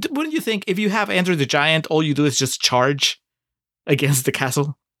 Wouldn't you think if you have Andrew the Giant, all you do is just charge against the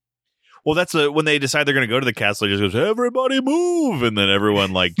castle? Well, that's when they decide they're going to go to the castle. He just goes, everybody move. And then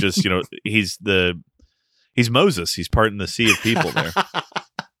everyone like just, he's Moses. He's parting the sea of people there.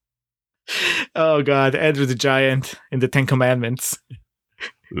 Oh, God. Andrew the Giant in the 10 Commandments.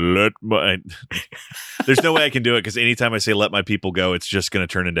 There's no way I can do it because anytime I say let my people go, it's just going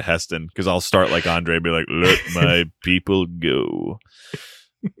to turn into Heston because I'll start like Andre and be like, let my people go.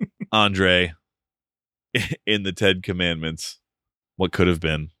 Andre in the 10 Commandments. What could have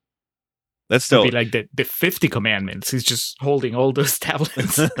been? That's still be like the 50 Commandments. He's just holding all those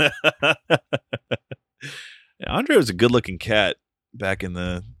tablets. Andre was a good looking cat back in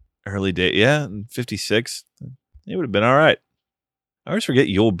the early day. Yeah, in 56. It would have been all right. I always forget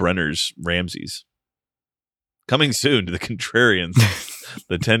Yul Brynner's Ramses. Coming soon to the Contrarians,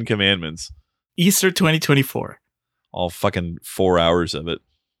 the 10 Commandments. Easter 2024. All fucking 4 hours of it.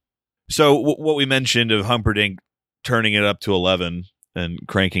 So what we mentioned of Humperdinck turning it up to 11 and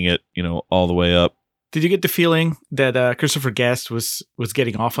cranking it, all the way up. Did you get the feeling that Christopher Guest was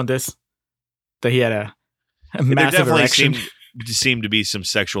getting off on this? That he had a massive erection? Seemed to be some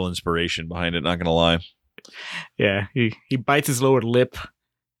sexual inspiration behind it, not going to lie. Yeah, he bites his lower lip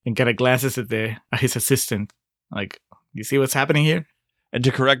and kind of glances at his assistant. Like, you see what's happening here? And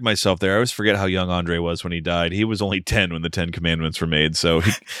to correct myself there, I always forget how young Andre was when he died. He was only 10 when the 10 Commandments were made, so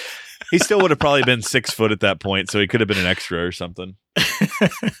he still would have probably been 6 foot at that point, so he could have been an extra or something.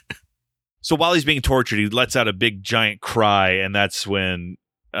 So while he's being tortured, he lets out a big giant cry, and that's when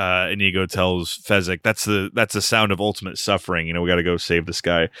Inigo tells Fezzik, that's the sound of ultimate suffering. We got to go save this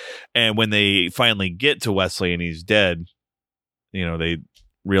guy. And when they finally get to Wesley and he's dead, they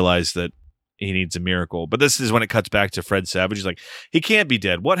realize that he needs a miracle. But this is when it cuts back to Fred Savage. He's like, he can't be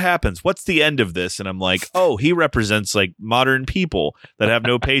dead. What happens? What's the end of this? And I'm like, oh, he represents like modern people that have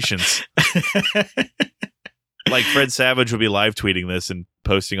no patience. Like Fred Savage would be live tweeting this and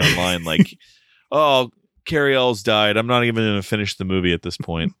posting online like, oh, Cary Elves died. I'm not even going to finish the movie at this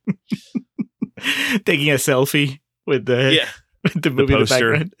point. Taking a selfie with the movie in the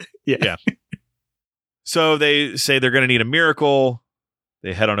background. Yeah. So they say they're going to need a miracle.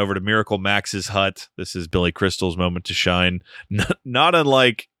 They head on over to Miracle Max's hut. This is Billy Crystal's moment to shine. Not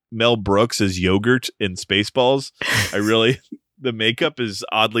unlike Mel Brooks' yogurt in Spaceballs. The makeup is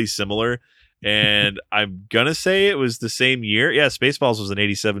oddly similar. And I'm going to say it was the same year. Yeah, Spaceballs was an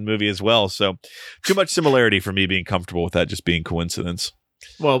 87 movie as well. So too much similarity for me being comfortable with that just being coincidence.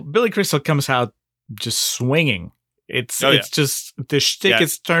 Well, Billy Crystal comes out just swinging. It's just the shtick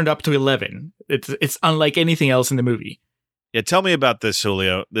is turned up to 11. It's unlike anything else in the movie. Yeah, tell me about this,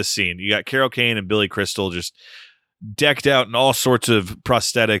 Julio, this scene. You got Carol Kane and Billy Crystal just decked out in all sorts of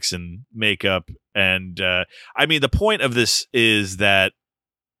prosthetics and makeup. And I mean, the point of this is that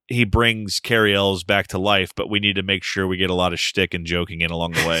he brings Cary Elves back to life, but we need to make sure we get a lot of shtick and joking in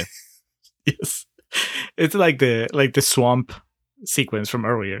along the way. Yes. It's like the swamp sequence from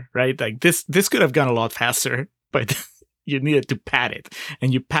earlier, right? Like this could have gone a lot faster, but you needed to pad it,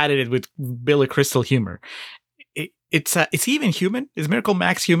 and you padded it with Billy Crystal humor. Is he even human? Is Miracle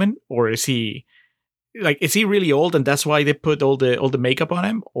Max human, or is he really old and that's why they put all the makeup on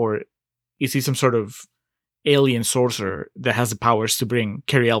him, or is he some sort of alien sorcerer that has the powers to bring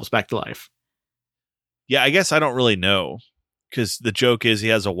Cary Elves back to life? Yeah, I guess I don't really know, because the joke is he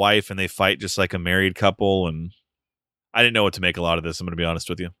has a wife and they fight just like a married couple, and I didn't know what to make a lot of this. I'm going to be honest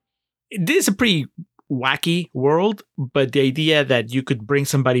with you. This is a pretty wacky world, but the idea that you could bring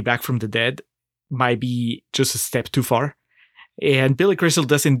somebody back from the dead might be just a step too far. And Billy Crystal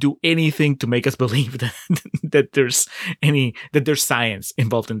doesn't do anything to make us believe that there's science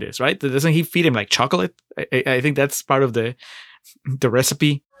involved in this, right? Doesn't he feed him like chocolate? I think that's part of the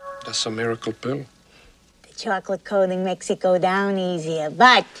recipe. That's a miracle pill. The chocolate coating makes it go down easier,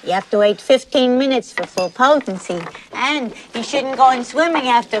 but you have to wait 15 minutes for full potency. And you shouldn't go in swimming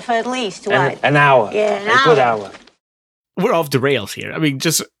after for at least what? An hour. Yeah, a good hour. We're off the rails here. I mean,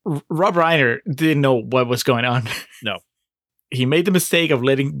 just Rob Reiner didn't know what was going on. No. He made the mistake of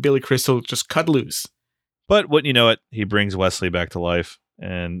letting Billy Crystal just cut loose. But wouldn't you know it, he brings Wesley back to life.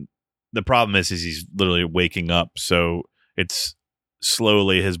 And the problem is he's literally waking up. So it's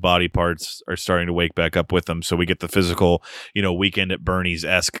slowly his body parts are starting to wake back up with him. So we get the physical, Weekend at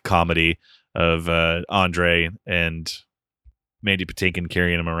Bernie's-esque comedy of Andre and Mandy Patinkin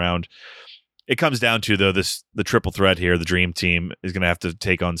carrying him around. It comes down to, though, the triple threat here. The Dream Team is going to have to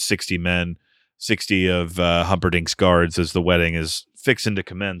take on 60 men, 60 of Humperdinck's guards as the wedding is fixing to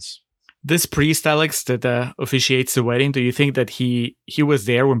commence. This priest, Alex, that officiates the wedding, do you think that he was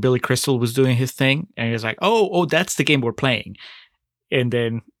there when Billy Crystal was doing his thing? And he was like, oh, that's the game we're playing. And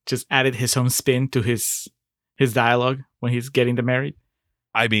then just added his own spin to his dialogue when he's getting them married?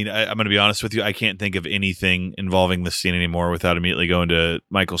 I mean, I'm going to be honest with you. I can't think of anything involving this scene anymore without immediately going to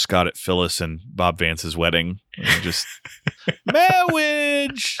Michael Scott at Phyllis and Bob Vance's wedding. Just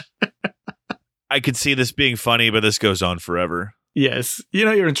marriage. I could see this being funny, but this goes on forever. Yes.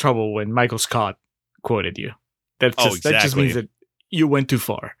 You're in trouble when Michael Scott quoted you. Exactly. That just means that you went too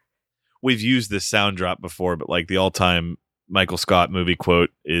far. We've used this sound drop before, but like the all-time Michael Scott movie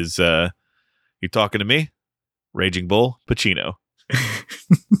quote is, you talking to me? Raging Bull, Pacino.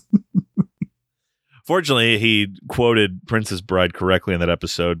 Fortunately, he quoted Princess Bride correctly in that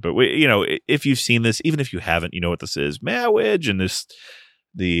episode. But if you've seen this, even if you haven't, you know what this is. Marriage, and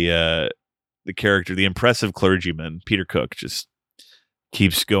the character, the impressive clergyman, Peter Cook, just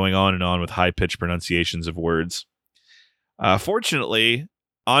keeps going on and on with high-pitched pronunciations of words. Fortunately,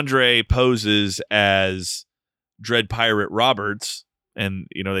 Andre poses as Dread Pirate Roberts, and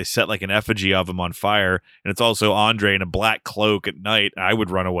they set like an effigy of him on fire, and it's also Andre in a black cloak at night. I would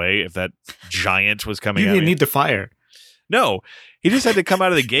run away if that giant was coming. You didn't need the fire. No, he just had to come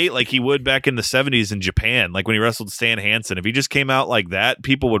out of the gate like he would back in the 70s in Japan, like when he wrestled Stan Hansen. If he just came out like that,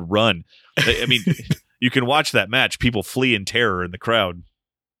 people would run. I mean, you can watch that match. People flee in terror in the crowd.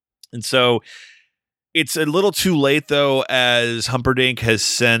 And so it's a little too late, though, as Humperdinck has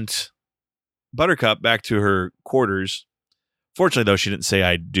sent Buttercup back to her quarters. Fortunately, though, she didn't say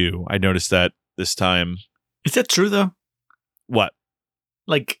I do. I noticed that this time. Is that true, though? What?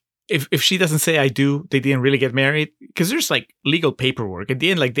 Like, if she doesn't say I do, they didn't really get married? Because there's like legal paperwork. At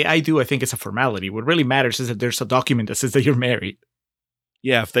the end, like the I do, I think is a formality. What really matters is that there's a document that says that you're married.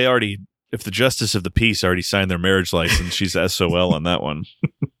 Yeah, if the Justice of the Peace already signed their marriage license, she's SOL on that one.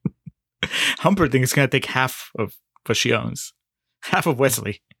 Humperdinck is going to take half of what she owns. Half of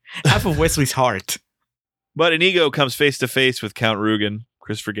Wesley. Half of Wesley's heart. But Inigo comes face to face with Count Rugen.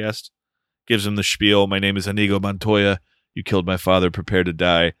 Christopher Guest gives him the spiel. My name is Inigo Montoya. You killed my father. Prepare to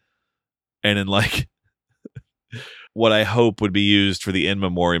die. And in like what I hope would be used for the in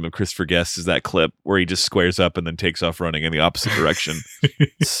memoriam of Christopher Guest is that clip where he just squares up and then takes off running in the opposite direction.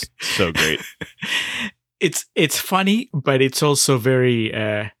 It's so great. It's funny, but it's also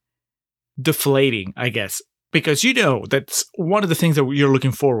very deflating, I guess. Because that's one of the things that you're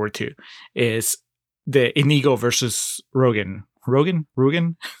looking forward to is the Inigo versus Rugen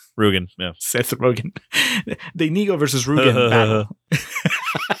Rugen, yeah. Seth Rogen. The Inigo versus Rugen battle.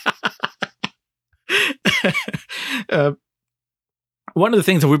 One of the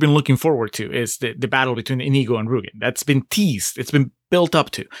things that we've been looking forward to is the battle between Inigo and Rugen. That's been teased. It's been built up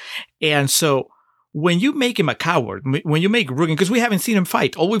to. And so when you make him a coward, when you make Rugen, because we haven't seen him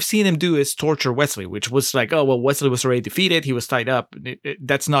fight, all we've seen him do is torture Wesley, which was like, oh, well, Wesley was already defeated. He was tied up.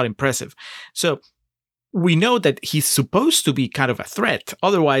 That's not impressive. So we know that he's supposed to be kind of a threat.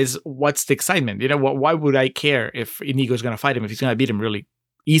 Otherwise, what's the excitement? Why would I care if Inigo's going to fight him, if he's going to beat him really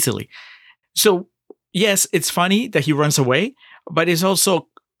easily? So yes, it's funny that he runs away, but it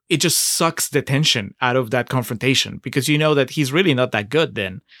just sucks the tension out of that confrontation because you know that he's really not that good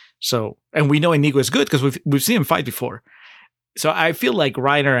then. So, and we know Inigo is good because we've seen him fight before. So I feel like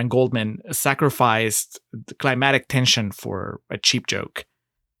Reiner and Goldman sacrificed the climatic tension for a cheap joke.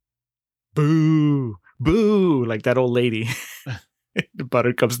 Boo, boo, like that old lady.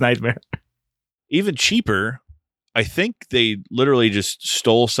 Buttercup's nightmare. Even cheaper, I think they literally just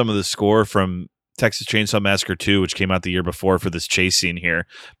stole some of the score from Texas Chainsaw Massacre 2, which came out the year before for this chase scene here.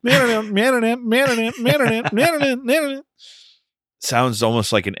 Sounds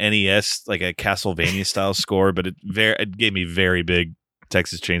almost like an NES, like a Castlevania style score, but it gave me very big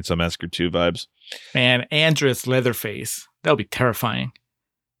Texas Chainsaw Massacre 2 vibes. Man, Andress Leatherface. That would be terrifying.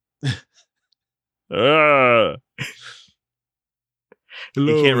 Hello,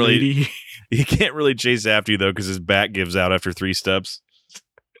 lady. He can't really chase after you though because his back gives out after 3 steps.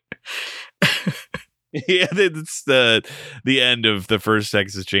 Yeah, it's the end of the first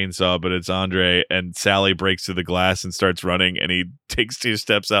Texas Chainsaw, but it's Andre and Sally breaks through the glass and starts running, and he takes 2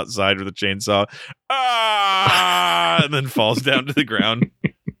 steps outside with the chainsaw, and then falls down to the ground.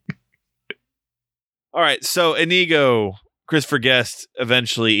 All right, so Inigo, Christopher Guest,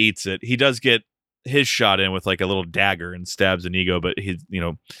 eventually eats it. He does get his shot in with like a little dagger and stabs Inigo, but he's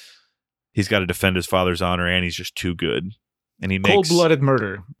got to defend his father's honor, and he's just too good. And he makes cold-blooded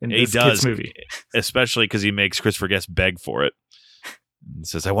murder in this kid's movie. Especially because he makes Christopher Guest beg for it. And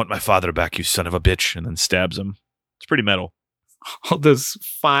says, I want my father back, you son of a bitch, and then stabs him. It's pretty metal. All those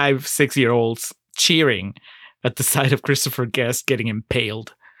 5-6-year-olds cheering at the sight of Christopher Guest getting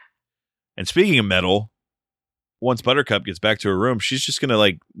impaled. And speaking of metal, once Buttercup gets back to her room, she's just going to,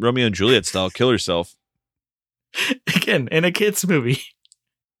 like, Romeo and Juliet style, kill herself. Again, in a kid's movie.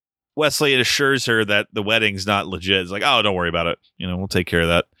 Wesley assures her that the wedding's not legit. It's like, oh, don't worry about it. We'll take care of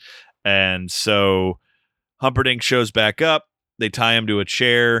that. And so Humperdinck shows back up. They tie him to a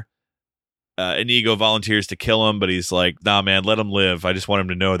chair. Inigo volunteers to kill him, but he's like, nah, man, let him live. I just want him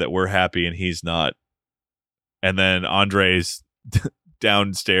to know that we're happy and he's not. And then Andre's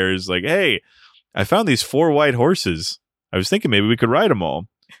downstairs like, hey, I found these 4 white horses. I was thinking maybe we could ride them all.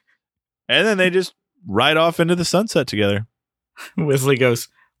 And then they just ride off into the sunset together. Wesley goes,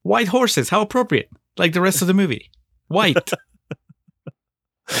 white horses, how appropriate. Like the rest of the movie. White.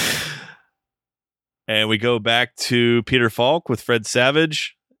 And we go back to Peter Falk with Fred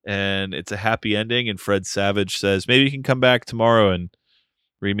Savage, and it's a happy ending. And Fred Savage says, maybe you can come back tomorrow and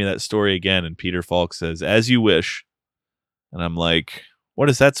read me that story again. And Peter Falk says, as you wish. And I'm like, what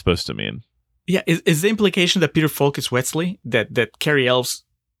is that supposed to mean? Yeah, is the implication that Peter Falk is Wesley? That Cary Elves,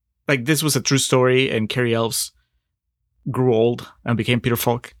 like this was a true story and Cary Elves grew old and became Peter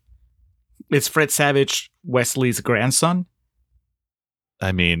Falk? Is Fred Savage Wesley's grandson?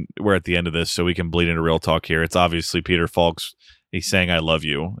 I mean, we're at the end of this, so we can bleed into real talk here. It's obviously Peter Falk's. He's saying, I love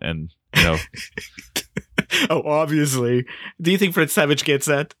you. And, Oh, obviously. Do you think Fred Savage gets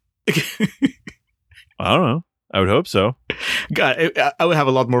that? I don't know. I would hope so. God, I would have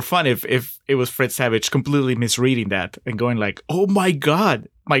a lot more fun if it was Fred Savage completely misreading that and going like, oh my God,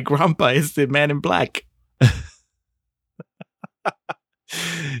 my grandpa is the man in black.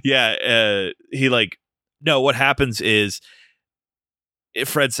 Yeah, no, what happens is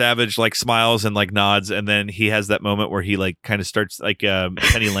Fred Savage like smiles and like nods, and then he has that moment where he like kind of starts like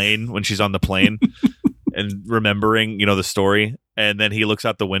Penny Lane when she's on the plane and remembering, the story, and then he looks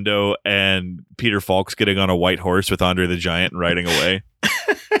out the window and Peter Falk's getting on a white horse with Andre the Giant and riding away.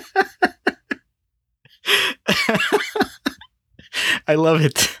 I love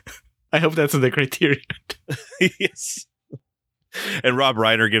it. I hope that's in the criterion. Yes. And Rob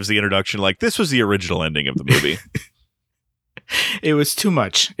Reiner gives the introduction like, this was the original ending of the movie. It was too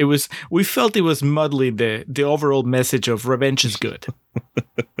much. We felt it was muddling the overall message of revenge is good.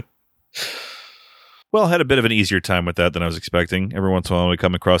 Well, I had a bit of an easier time with that than I was expecting. Every once in a while we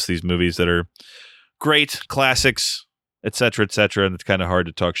come across these movies that are great, classics, etc., and it's kind of hard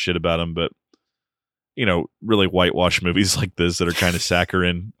to talk shit about them, but really whitewash movies like this that are kind of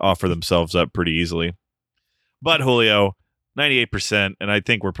saccharine offer themselves up pretty easily. But Julio, 98%, and I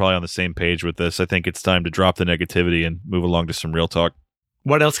think we're probably on the same page with this. I think it's time to drop the negativity and move along to some real talk.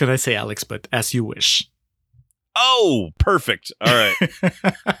 What else can I say, Alex, but as you wish? Oh, perfect. All right.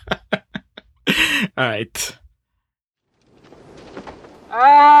 All right.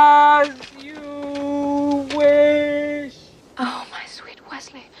 As you wish. Oh, my sweet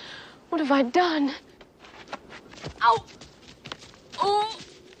Wesley. What have I done? Ow. Oh.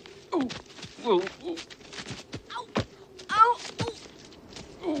 Oh. Oh.